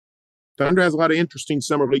basketball, Thunder has a lot of interesting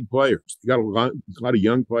summer league players. You got a lot of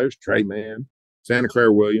young players: Trey Mann, Santa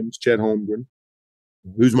Clara Williams, Chet Holmgren,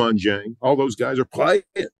 Ousmane Dieng. All those guys are playing.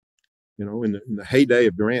 You know, in the heyday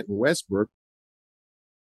of Durant and Westbrook,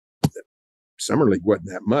 the summer league wasn't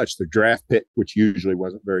that much. The draft pick, which usually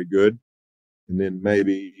wasn't very good, and then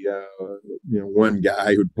maybe one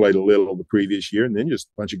guy who'd played a little the previous year, and then just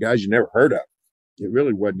a bunch of guys you never heard of. It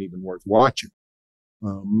really wasn't even worth watching.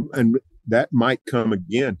 And that might come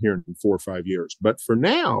again here in 4 or 5 years. But for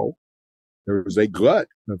now, there was a glut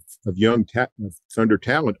of young of Thunder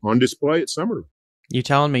talent on display at Summer. You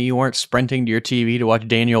telling me you weren't sprinting to your TV to watch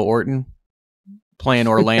Daniel Orton playing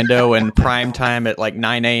Orlando in prime time at like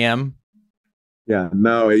 9 a.m.? Yeah,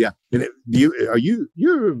 no, yeah. And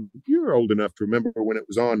you're old enough to remember when it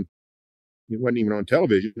was on. It wasn't even on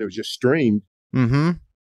television; it was just streamed. Mm-hmm.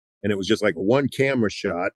 And it was just like a one camera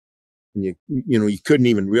shot, and you couldn't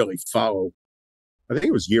even really follow. I think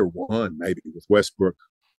it was year one, maybe, with Westbrook,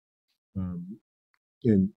 and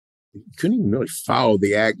you couldn't even really follow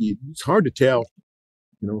the act. It's hard to tell,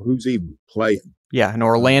 who's even playing. Yeah, an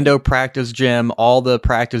Orlando practice gym. All the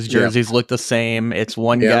practice jerseys look the same. It's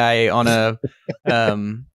one guy on a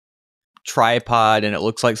tripod, and it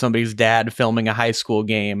looks like somebody's dad filming a high school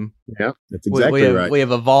game. Yeah, that's exactly right. We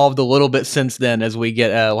have evolved a little bit since then, as we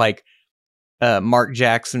get Mark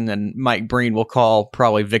Jackson and Mike Breen will call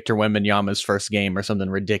probably Victor Wembanyama's first game or something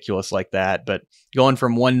ridiculous like that. But going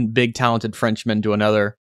from one big talented Frenchman to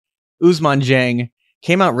another, Ousmane Dieng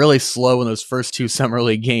came out really slow in those first 2 summer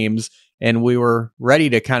league games, and we were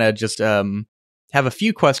ready to kind of just have a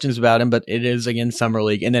few questions about him. But it is again summer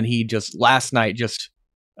league, and then he just last night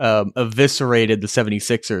eviscerated the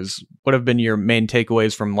 76ers. What have been your main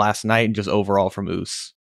takeaways from last night and just overall from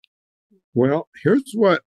Oos? Well, here's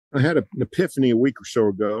what I had an epiphany a week or so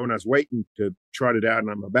ago, and I was waiting to trot it out, and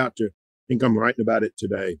I'm about to think I'm writing about it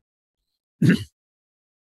today. Do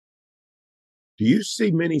you see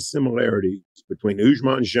many similarities between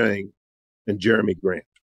Ousmane Dieng and Jeremy Grant?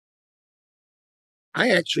 I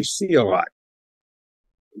actually see a lot.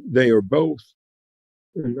 They are both,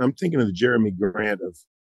 and I'm thinking of the Jeremy Grant of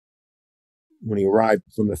when he arrived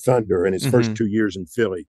from the Thunder in his first 2 years in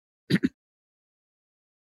Philly.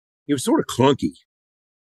 He was sort of clunky.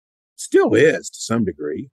 Still is to some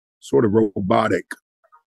degree, sort of robotic,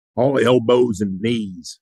 all elbows and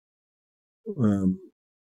knees.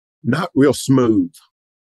 Not real smooth,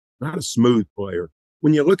 not a smooth player.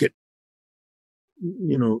 When you look at,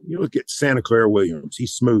 you look at Santa Clara Williams,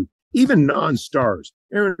 he's smooth. Even non-stars,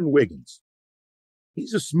 Aaron Wiggins,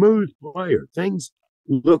 he's a smooth player. Things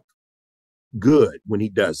look good when he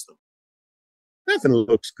does them. Nothing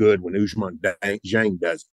looks good when Ousmane Dieng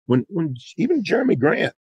does. When even Jeremy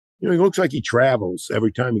Grant, he looks like he travels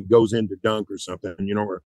every time he goes in to dunk or something,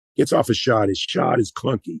 or gets off a shot. His shot is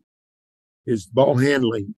clunky. His ball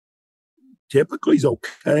handling typically is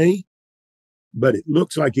okay, but it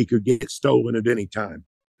looks like he could get stolen at any time.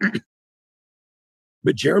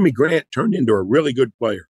 But Jeremy Grant turned into a really good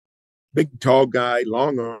player. Big, tall guy,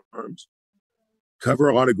 long arms, cover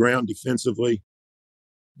a lot of ground defensively.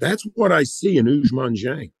 That's what I see in Ousmane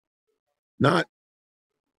Dieng. Not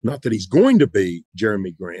that he's going to be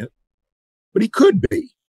Jeremy Grant, but he could be.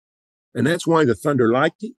 And that's why the Thunder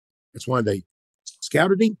liked him. That's why they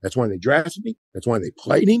scouted him. That's why they drafted him. That's why they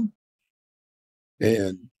played him.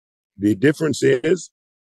 And the difference is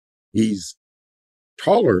he's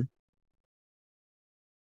taller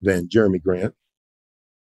than Jeremy Grant.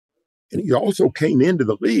 And he also came into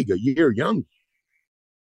the league a year younger.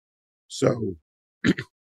 So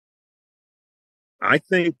I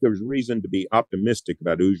think there's reason to be optimistic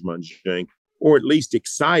about Ousmane Dieng, or at least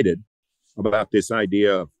excited about this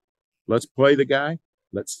idea of let's play the guy.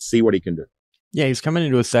 Let's see what he can do. Yeah, he's coming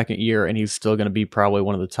into his second year, and he's still going to be probably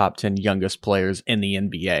one of the top 10 youngest players in the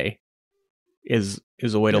NBA is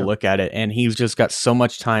a way to look at it. And he's just got so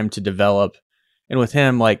much time to develop. And with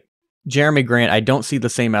him, like Jeremy Grant, I don't see the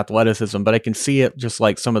same athleticism, but I can see it just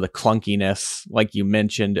like some of the clunkiness, like you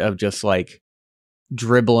mentioned, of just like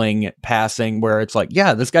dribbling, passing, where it's like,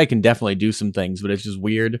 yeah, this guy can definitely do some things, but it's just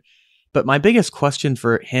weird. But my biggest question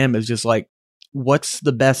for him is just like, what's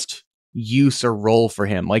the best use or role for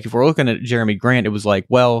him? Like if we're looking at Jeremy Grant, it was like,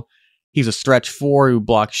 well, he's a stretch 4 who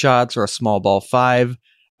blocks shots or a small ball 5.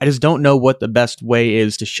 I just don't know what the best way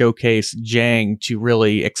is to showcase Dieng to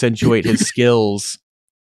really accentuate his skills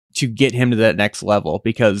to get him to that next level,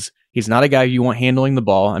 because he's not a guy you want handling the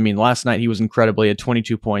ball. I mean, last night he was incredible. He had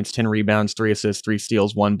 22 points, 10 rebounds, 3 assists, 3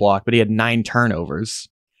 steals, 1 block, but he had 9 turnovers.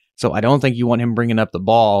 So I don't think you want him bringing up the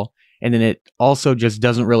ball. And then it also just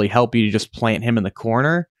doesn't really help you to just plant him in the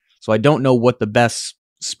corner. So I don't know what the best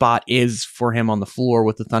spot is for him on the floor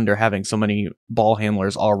with the Thunder having so many ball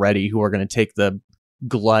handlers already who are going to take the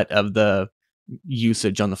glut of the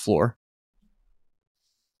usage on the floor.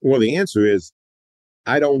 Well, the answer is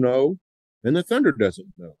I don't know, and the Thunder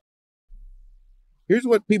doesn't know. Here's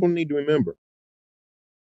what people need to remember.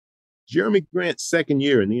 Jeremy Grant's second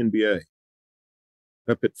year in the NBA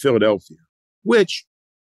up at Philadelphia, which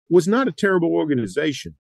was not a terrible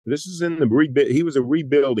organization. This is in the he was a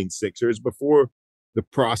rebuilding Sixers before the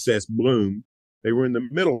process bloomed. They were in the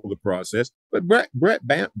middle of the process, but Brett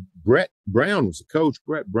Brown was the coach.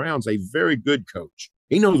 Brett Brown's a very good coach.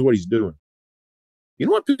 He knows what he's doing. You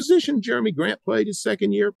know what position Jeremy Grant played his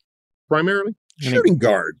second year? Primarily shooting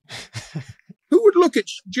guard. Who would look at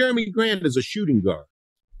Jeremy Grant as a shooting guard?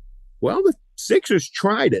 Well, the Sixers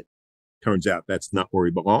tried it. Turns out that's not where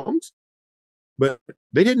he belongs. But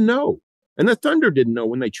they didn't know. And the Thunder didn't know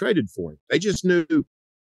when they traded for him. They just knew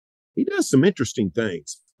he does some interesting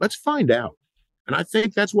things. Let's find out. And I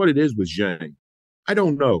think that's what it is with Zhang. I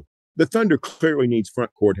don't know. The Thunder clearly needs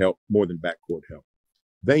front court help more than back court help.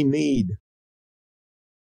 They need,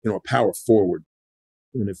 a power forward.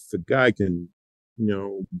 And if the guy can,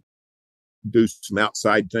 do some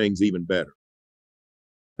outside things, even better.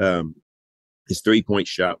 His 3-point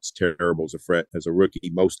shot was terrible as a rookie.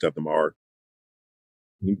 Most of them are.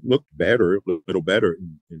 He looked better, a little better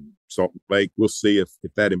in Salt Lake. We'll see if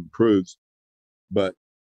that improves. But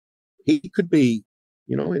he could be,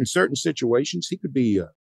 in certain situations, he could be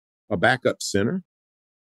a backup center.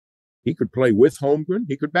 He could play with Holmgren.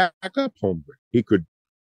 He could back up Holmgren. He could,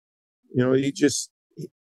 I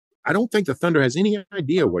don't think the Thunder has any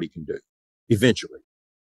idea what he can do eventually.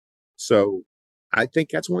 So I think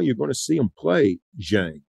that's when you're going to see him play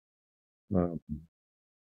Zhang.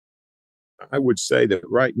 I would say that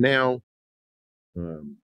right now,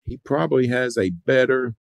 he probably has a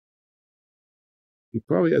better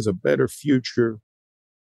future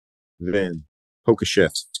than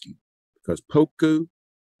Pokashevsky, because Poku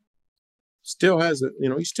still has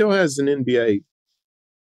he still has an NBA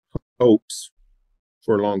hopes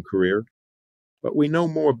for a long career, but we know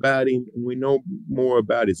more about him and we know more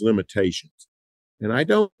about his limitations. And I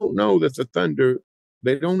don't know that the Thunder,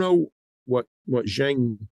 they don't know what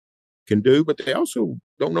Zhang can do, but they also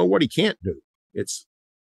don't know what he can't do. It's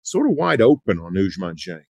sort of wide open on Ousmane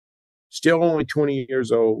Dieng. Still only 20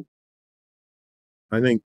 years old. I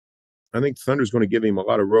think Thunder's going to give him a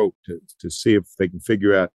lot of rope to see if they can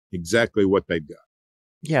figure out exactly what they've got.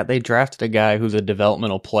 Yeah, they drafted a guy who's a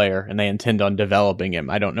developmental player, and they intend on developing him.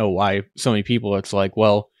 I don't know why so many people, it's like,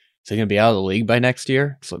 well, is he going to be out of the league by next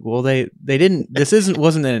year? It's like, well, they didn't,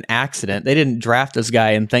 wasn't an accident. They didn't draft this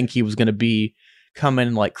guy and think he was going to be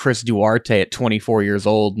coming like Chris Duarte at 24 years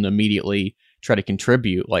old and immediately try to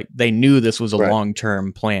contribute. Like, they knew this was a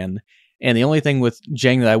long-term plan. And the only thing with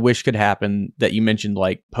Dieng that I wish could happen that you mentioned,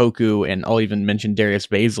 like Poku, and I'll even mention Darius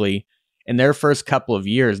Baisley, in their first couple of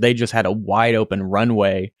years, they just had a wide open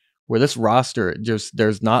runway where this roster,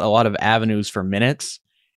 there's not a lot of avenues for minutes.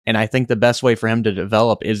 And I think the best way for him to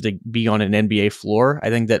develop is to be on an NBA floor.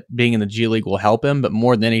 I think that being in the G League will help him, but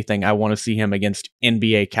more than anything, I want to see him against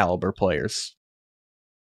NBA caliber players.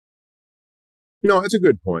 That's a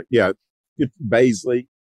good point. Yeah. Baisley,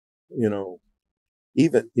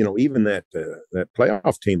 even that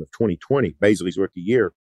playoff team of 2020, Baisley's rookie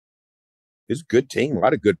year, is a good team, a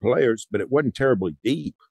lot of good players, but it wasn't terribly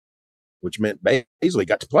deep, which meant Baisley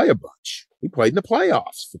got to play a bunch. He played in the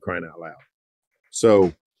playoffs, for crying out loud.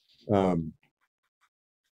 So, Zhang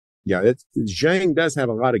does have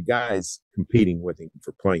a lot of guys competing with him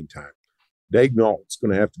for playing time. Daigneault's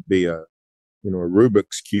going to have to be a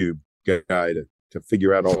Rubik's Cube guy to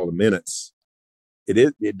figure out all the minutes.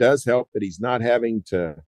 It does help that he's not having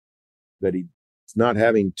to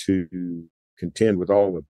contend with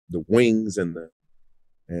all the wings and the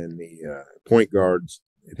point guards.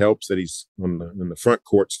 It helps that he's on the front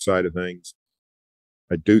court side of things.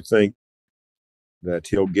 I do think that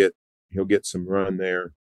he'll get some run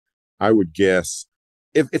there. I would guess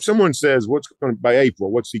if someone says by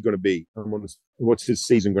April, what's he going to be? What's his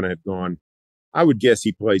season going to have gone? I would guess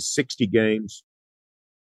he plays 60 games,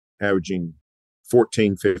 averaging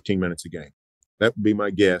 14, 15 minutes a game. That would be my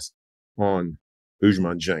guess on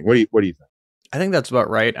Ousmane Dieng. What do you think? I think that's about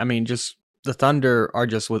right. I mean, just the Thunder are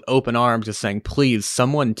just with open arms, just saying, please,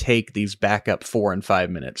 someone take these backup 4 and 5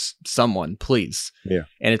 minutes. Someone, please. Yeah.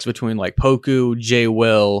 And it's between like Poku, Jay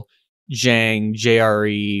Will, Dieng,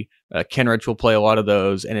 JRE, Kenrich will play a lot of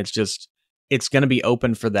those. And it's going to be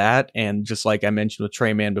open for that. And just like I mentioned with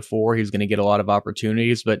Trey Mann before, he's going to get a lot of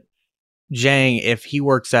opportunities. But Zhang, if he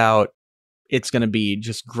works out, it's going to be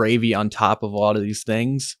just gravy on top of a lot of these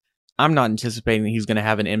things. I'm not anticipating that he's going to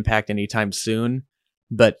have an impact anytime soon,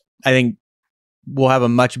 but I think we'll have a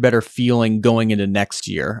much better feeling going into next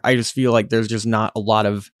year. I just feel like there's just not a lot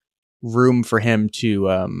of room for him to,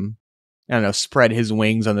 I don't know, spread his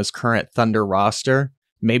wings on this current Thunder roster.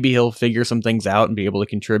 Maybe he'll figure some things out and be able to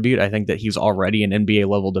contribute. I think that he's already an NBA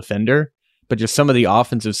level defender, but just some of the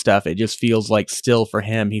offensive stuff, it just feels like still for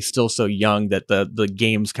him, he's still so young that the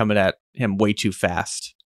game's coming at him way too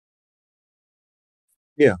fast.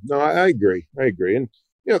 Yeah, no, I agree. I agree. And,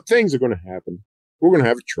 things are going to happen. We're going to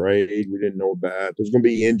have a trade we didn't know about. There's going to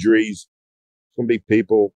be injuries. There's going to be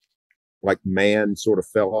people like Mann sort of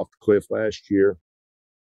fell off the cliff last year.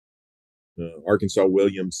 Arkansas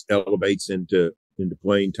Williams elevates into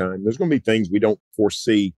playing time. There's going to be things we don't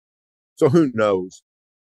foresee. So who knows?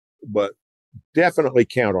 But definitely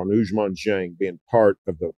count on Ousmane Dieng being part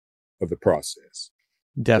of the process.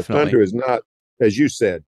 Definitely. The Thunder is not, as you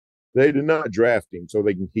said, they did not draft him so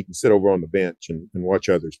he can sit over on the bench and watch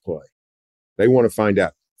others play. They want to find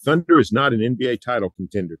out. Thunder is not an NBA title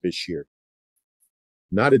contender this year.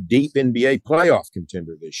 Not a deep NBA playoff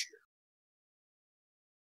contender this year.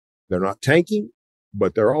 They're not tanking,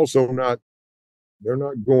 but they're also not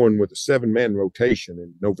going with a 7-man rotation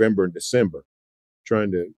in November and December,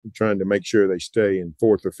 trying to make sure they stay in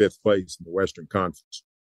 4th or 5th place in the Western Conference.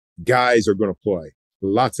 Guys are going to play.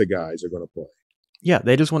 Lots of guys are going to play. Yeah,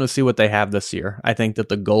 they just want to see what they have this year. I think that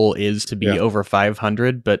the goal is to be over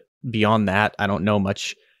 500, but beyond that, I don't know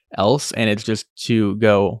much else. And it's just to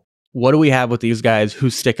go, what do we have with these guys?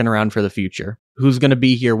 Who's sticking around for the future? Who's going to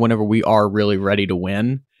be here whenever we are really ready to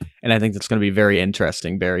win? And I think that's going to be very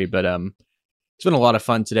interesting, Barry. But it's been a lot of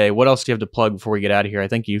fun today. What else do you have to plug before we get out of here? I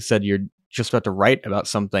think you said you're just about to write about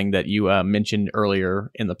something that you mentioned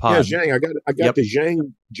earlier in the pod. Yeah, Zhang. I got the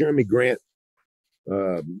Zhang Jeremy Grant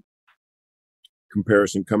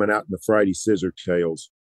comparison coming out in the Friday Scissor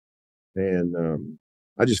Tales. And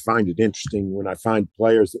I just find it interesting when I find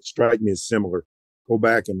players that strike me as similar. Go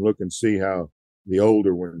back and look and see how the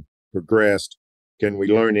older one progressed. Can we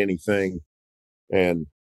learn anything? And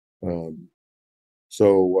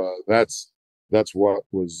so that's what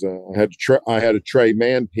was. I had a Trey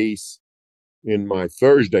Mann piece in my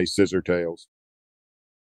Thursday Scissor Tales,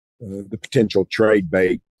 the potential trade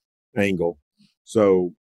bait angle.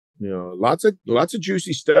 So lots of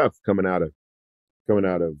juicy stuff coming out of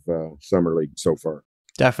Summer League so far.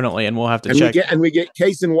 Definitely, and we'll have to check. We get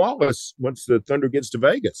Case and Wallace once the Thunder gets to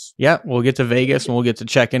Vegas. Yeah, we'll get to Vegas, and we'll get to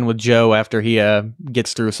check in with Joe after he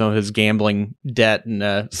gets through some of his gambling debt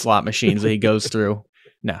and slot machines that he goes through.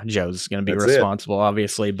 No, Joe's going to be responsible,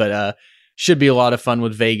 obviously, but should be a lot of fun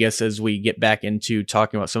with Vegas as we get back into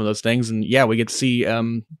talking about some of those things. And yeah, we get to see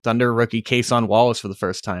Thunder rookie Case on Wallace for the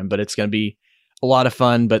first time, but it's going to be a lot of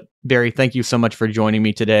fun. But Barry, thank you so much for joining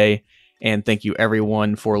me today. And thank you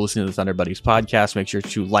everyone for listening to the Thunder Buddies podcast. Make sure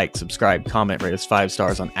to like, subscribe, comment, rate us 5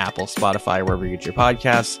 stars on Apple, Spotify, wherever you get your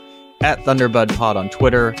podcasts, at ThunderBudPod on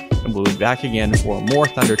Twitter. And we'll be back again for more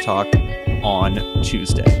Thunder Talk on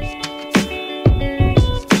Tuesday.